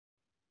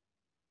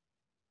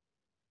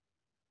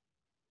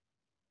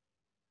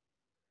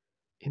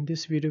In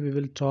this video, we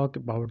will talk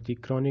about the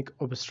chronic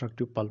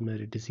obstructive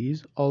pulmonary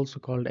disease,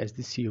 also called as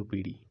the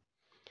COPD.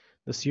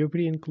 The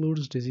COPD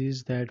includes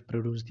disease that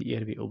produce the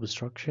airway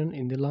obstruction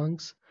in the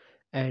lungs,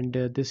 and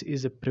this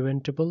is a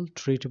preventable,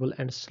 treatable,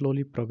 and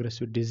slowly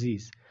progressive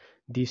disease.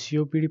 The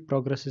COPD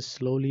progresses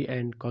slowly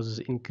and causes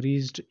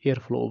increased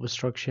airflow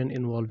obstruction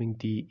involving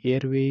the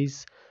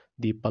airways,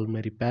 the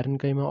pulmonary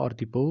parenchyma, or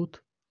the both.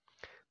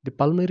 The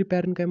pulmonary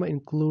parenchyma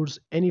includes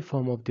any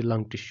form of the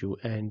lung tissue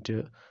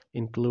and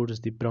includes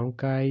the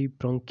bronchi,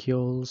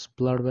 bronchioles,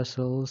 blood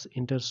vessels,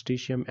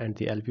 interstitium, and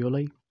the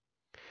alveoli.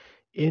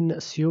 In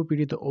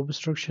COPD, the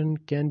obstruction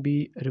can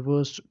be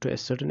reversed to a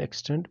certain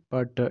extent,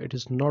 but it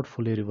is not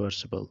fully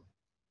reversible.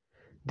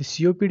 The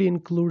COPD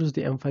includes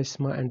the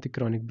emphysema and the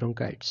chronic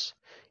bronchitis.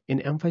 In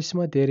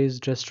emphysema, there is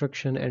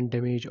destruction and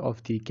damage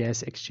of the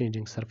gas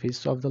exchanging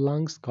surface of the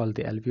lungs called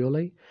the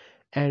alveoli,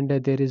 and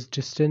there is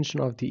distension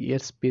of the air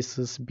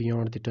spaces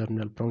beyond the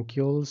terminal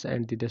bronchioles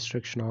and the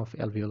destruction of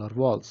alveolar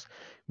walls,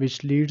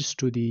 which leads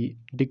to the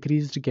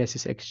decreased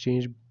gaseous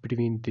exchange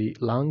between the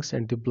lungs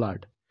and the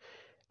blood.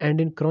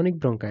 And in chronic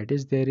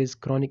bronchitis, there is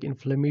chronic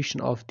inflammation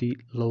of the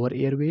lower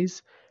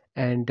airways,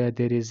 and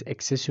there is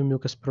excessive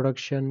mucus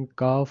production,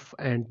 cough,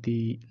 and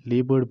the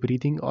labored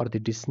breathing or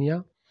the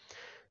dyspnea.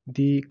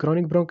 The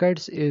chronic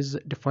bronchitis is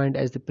defined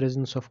as the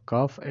presence of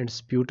cough and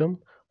sputum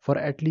for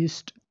at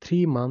least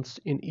 3 months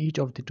in each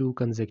of the 2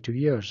 consecutive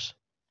years.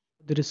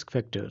 The risk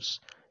factors.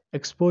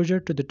 Exposure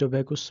to the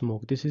tobacco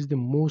smoke. This is the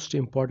most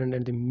important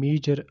and the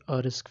major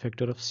risk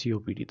factor of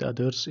COPD. The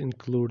others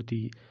include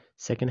the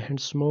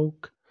secondhand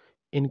smoke,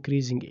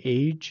 increasing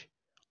age,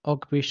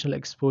 occupational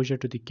exposure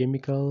to the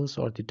chemicals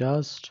or the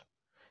dust,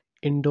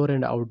 indoor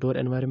and outdoor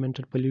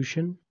environmental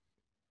pollution.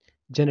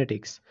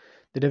 Genetics.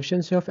 The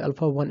deficiency of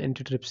alpha 1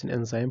 antitrypsin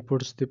enzyme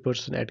puts the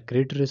person at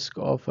great risk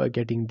of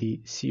getting the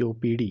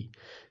COPD.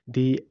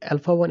 The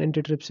alpha 1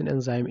 antitrypsin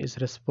enzyme is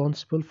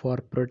responsible for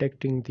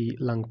protecting the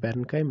lung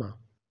parenchyma.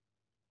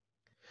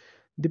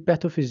 The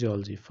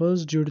pathophysiology.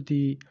 First, due to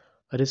the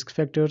risk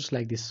factors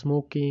like the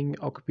smoking,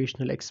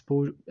 occupational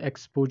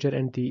exposure,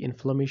 and the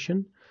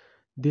inflammation,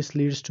 this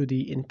leads to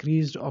the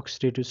increased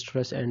oxidative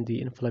stress and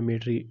the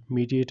inflammatory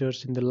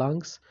mediators in the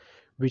lungs,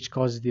 which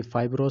causes the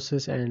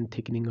fibrosis and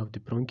thickening of the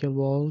bronchial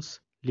walls,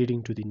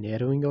 leading to the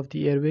narrowing of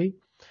the airway,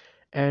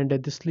 and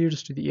this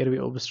leads to the airway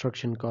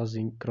obstruction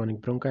causing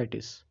chronic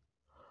bronchitis.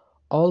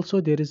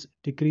 Also, there is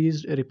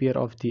decreased repair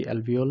of the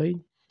alveoli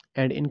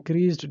and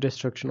increased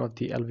destruction of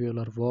the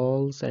alveolar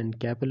walls and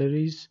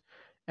capillaries,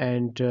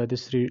 and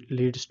this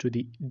leads to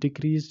the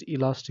decreased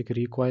elastic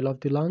recoil of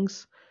the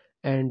lungs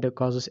and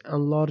causes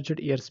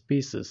enlarged air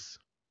spaces.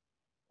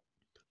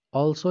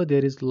 Also,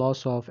 there is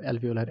loss of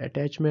alveolar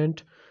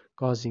attachment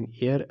causing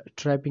air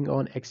trapping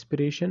on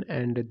expiration,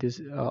 and this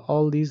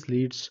all these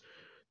leads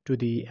to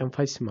the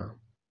emphysema.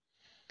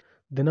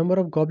 The number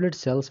of goblet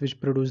cells which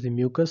produce the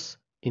mucus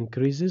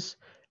increases,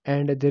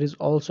 and there is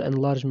also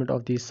enlargement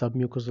of the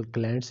submucosal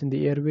glands in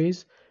the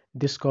airways.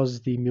 This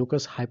causes the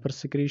mucus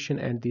hypersecretion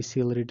and the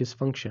ciliary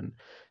dysfunction.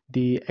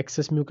 The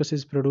excess mucus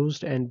is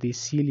produced and the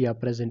cilia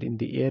present in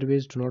the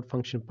airways do not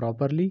function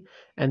properly,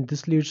 and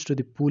this leads to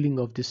the pooling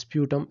of the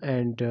sputum,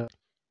 and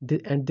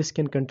this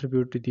can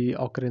contribute to the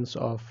occurrence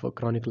of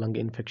chronic lung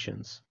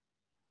infections.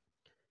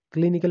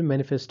 Clinical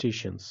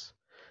manifestations.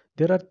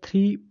 There are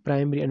three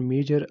primary and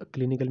major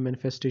clinical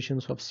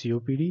manifestations of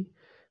COPD.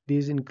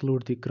 These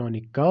include the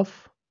chronic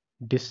cough,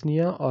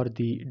 dyspnea or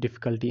the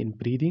difficulty in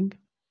breathing,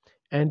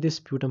 and the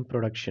sputum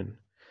production.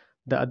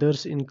 The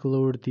others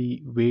include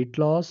the weight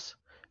loss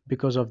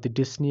because of the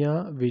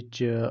dyspnea,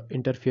 which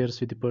interferes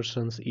with the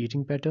person's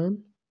eating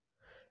pattern.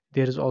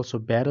 There is also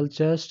barrel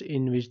chest,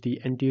 in which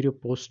the anterior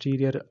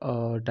posterior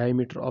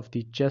diameter of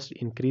the chest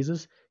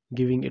increases,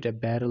 giving it a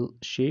barrel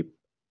shape,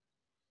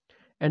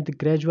 and the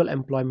gradual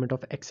employment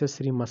of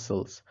accessory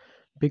muscles,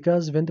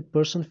 because when the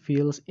person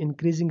feels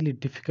increasingly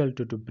difficult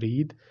to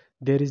breathe,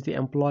 there is the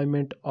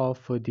employment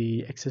of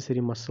the accessory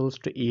muscles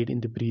to aid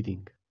in the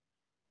breathing.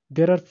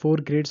 There are four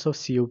grades of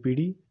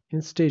COPD.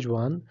 In stage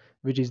 1,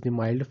 which is the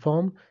mild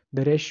form,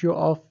 the ratio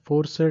of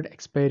forced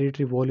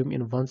expiratory volume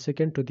in 1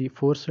 second to the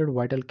forced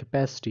vital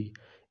capacity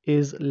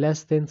is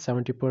less than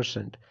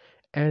 70%,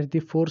 and the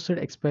forced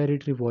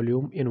expiratory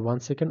volume in 1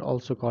 second,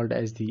 also called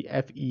as the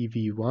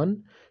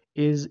FEV1,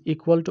 is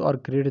equal to or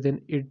greater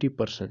than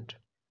 80%.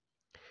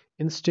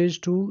 In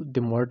stage 2, the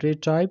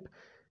moderate type,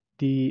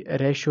 the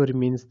ratio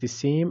remains the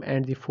same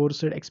and the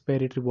forced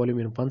expiratory volume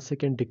in 1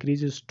 second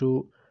decreases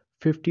to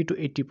 50 to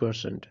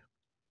 80%.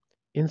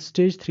 In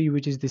stage 3,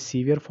 which is the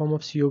severe form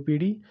of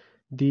COPD,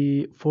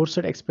 the forced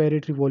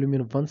expiratory volume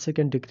in 1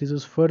 second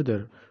decreases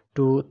further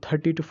to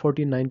 30 to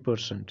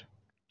 49%.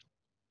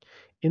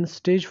 In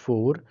stage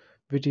 4,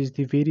 which is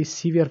the very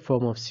severe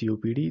form of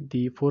COPD,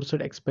 the forced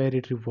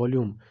expiratory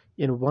volume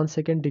in 1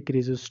 second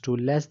decreases to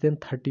less than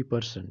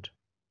 30%.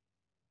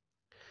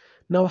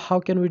 Now, how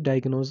can we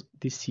diagnose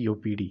the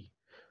COPD?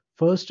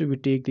 First, we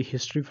take the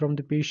history from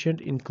the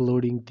patient,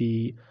 including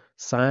the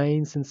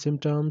signs and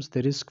symptoms,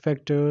 the risk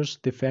factors,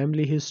 the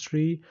family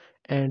history,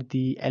 and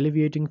the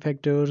alleviating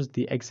factors,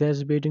 the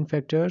exacerbating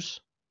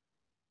factors.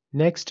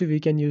 Next, we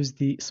can use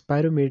the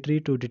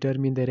spirometry to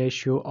determine the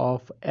ratio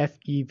of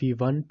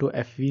FeV1 to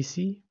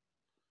FVC.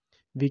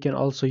 We can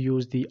also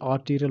use the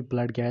arterial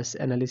blood gas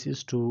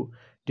analysis to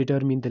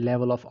determine the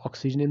level of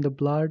oxygen in the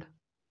blood.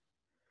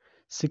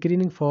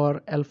 Screening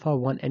for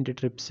alpha-1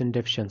 antitrypsin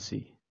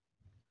deficiency.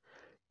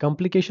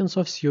 Complications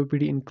of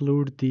COPD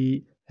include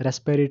the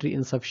respiratory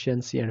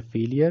insufficiency and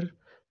failure,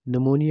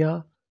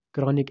 pneumonia,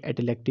 chronic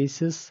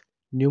atelectasis,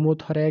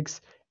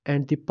 pneumothorax,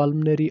 and the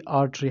pulmonary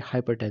artery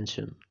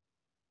hypertension.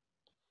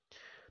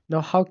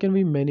 Now, how can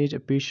we manage a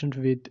patient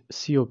with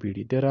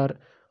COPD? There are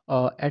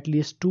at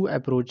least two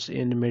approaches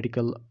in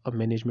medical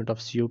management of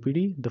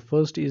COPD. The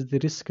first is the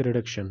risk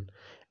reduction,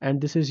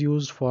 and this is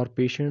used for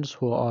patients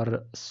who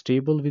are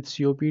stable with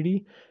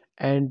COPD,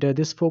 and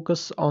this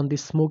focus on the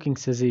smoking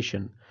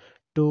cessation.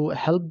 To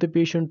help the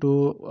patient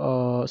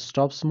to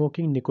stop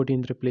smoking,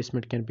 nicotine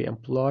replacement can be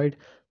employed,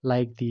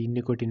 like the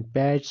nicotine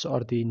patch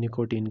or the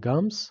nicotine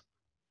gums.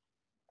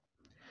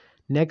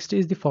 Next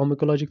is the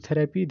pharmacologic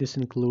therapy. This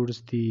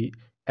includes the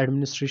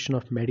administration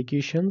of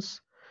medications.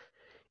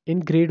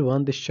 In grade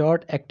 1, the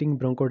short-acting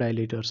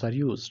bronchodilators are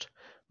used.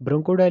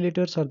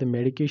 Bronchodilators are the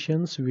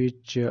medications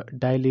which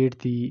dilate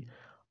the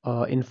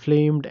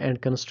inflamed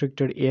and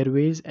constricted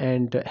airways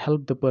and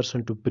help the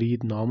person to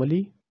breathe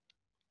normally.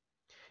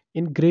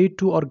 In grade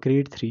 2 or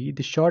grade 3,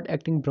 the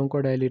short-acting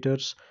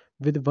bronchodilators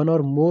with one or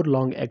more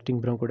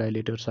long-acting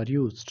bronchodilators are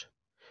used.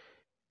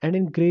 And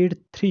in grade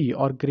 3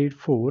 or grade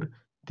 4,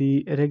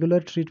 the regular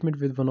treatment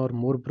with one or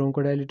more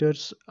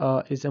bronchodilators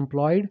is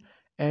employed,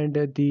 and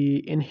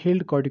the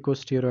inhaled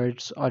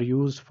corticosteroids are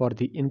used for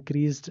the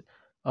increased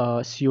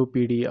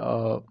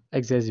COPD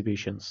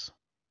exacerbations.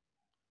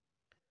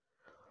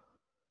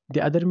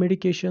 The other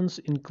medications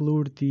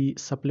include the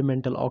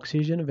supplemental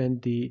oxygen when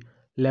the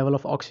level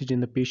of oxygen in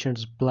the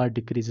patient's blood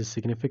decreases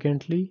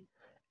significantly,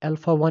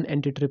 alpha-1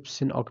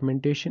 antitrypsin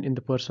augmentation in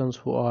the persons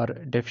who are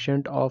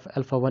deficient of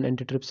alpha-1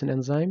 antitrypsin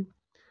enzyme,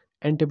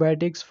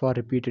 antibiotics for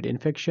repeated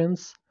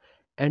infections,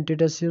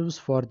 antitussives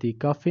for the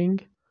coughing,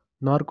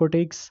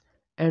 narcotics,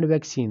 and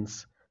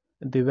vaccines.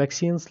 The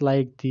vaccines,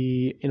 like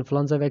the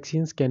influenza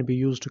vaccines, can be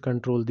used to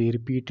control the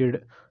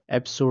repeated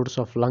episodes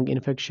of lung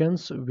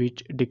infections,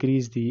 which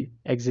decrease the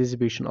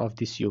exacerbation of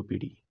the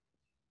COPD.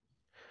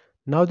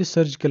 Now, the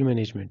surgical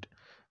management.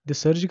 The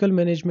surgical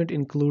management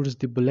includes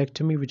the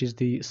bulectomy, which is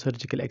the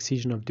surgical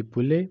excision of the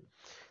bullae.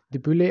 The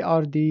bullae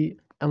are the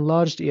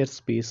enlarged air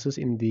spaces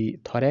in the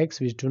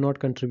thorax which do not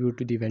contribute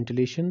to the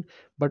ventilation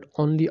but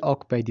only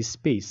occupy the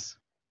space.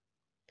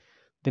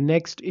 The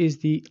next is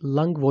the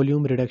lung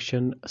volume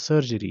reduction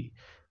surgery.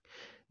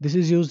 This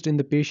is used in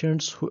the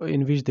patients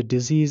in which the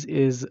disease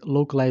is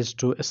localized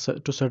to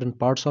certain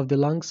parts of the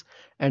lungs,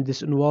 and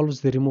this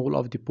involves the removal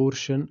of the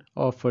portion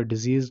of a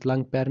diseased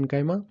lung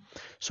parenchyma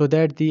so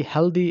that the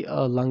healthy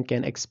lung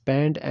can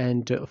expand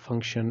and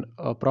function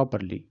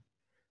properly.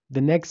 The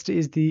next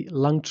is the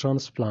lung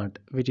transplant,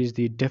 which is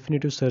the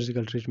definitive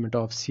surgical treatment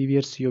of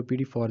severe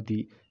COPD for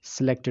the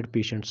selected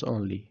patients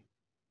only.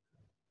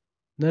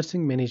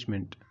 Nursing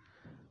management.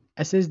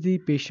 Assess the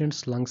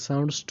patient's lung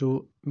sounds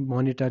to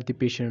monitor the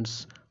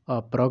patient's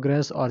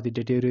progress or the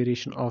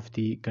deterioration of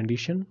the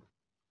condition.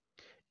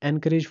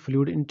 Encourage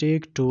fluid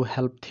intake to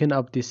help thin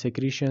up the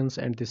secretions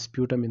and the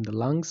sputum in the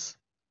lungs.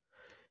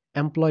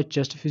 Employ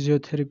chest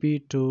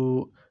physiotherapy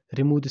to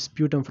remove the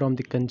sputum from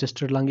the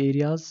congested lung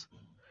areas.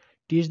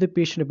 Teach the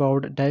patient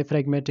about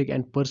diaphragmatic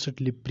and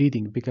pursed lip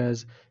breathing,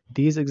 because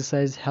these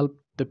exercises help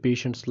the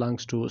patient's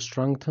lungs to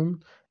strengthen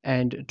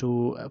and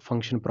to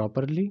function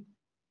properly.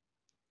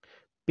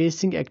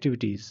 Pacing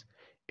activities.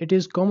 It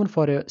is common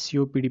for a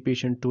COPD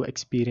patient to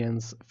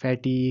experience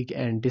fatigue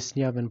and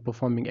dyspnea when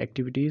performing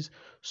activities,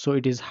 so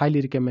it is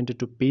highly recommended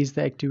to pace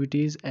the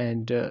activities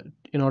and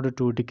in order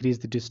to decrease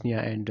the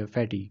dyspnea and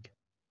fatigue.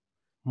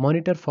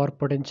 Monitor for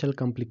potential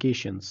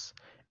complications,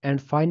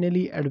 and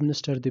finally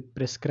administer the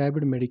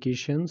prescribed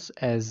medications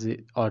as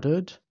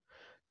ordered.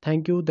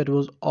 Thank you. That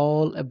was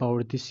all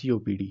about the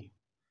COPD.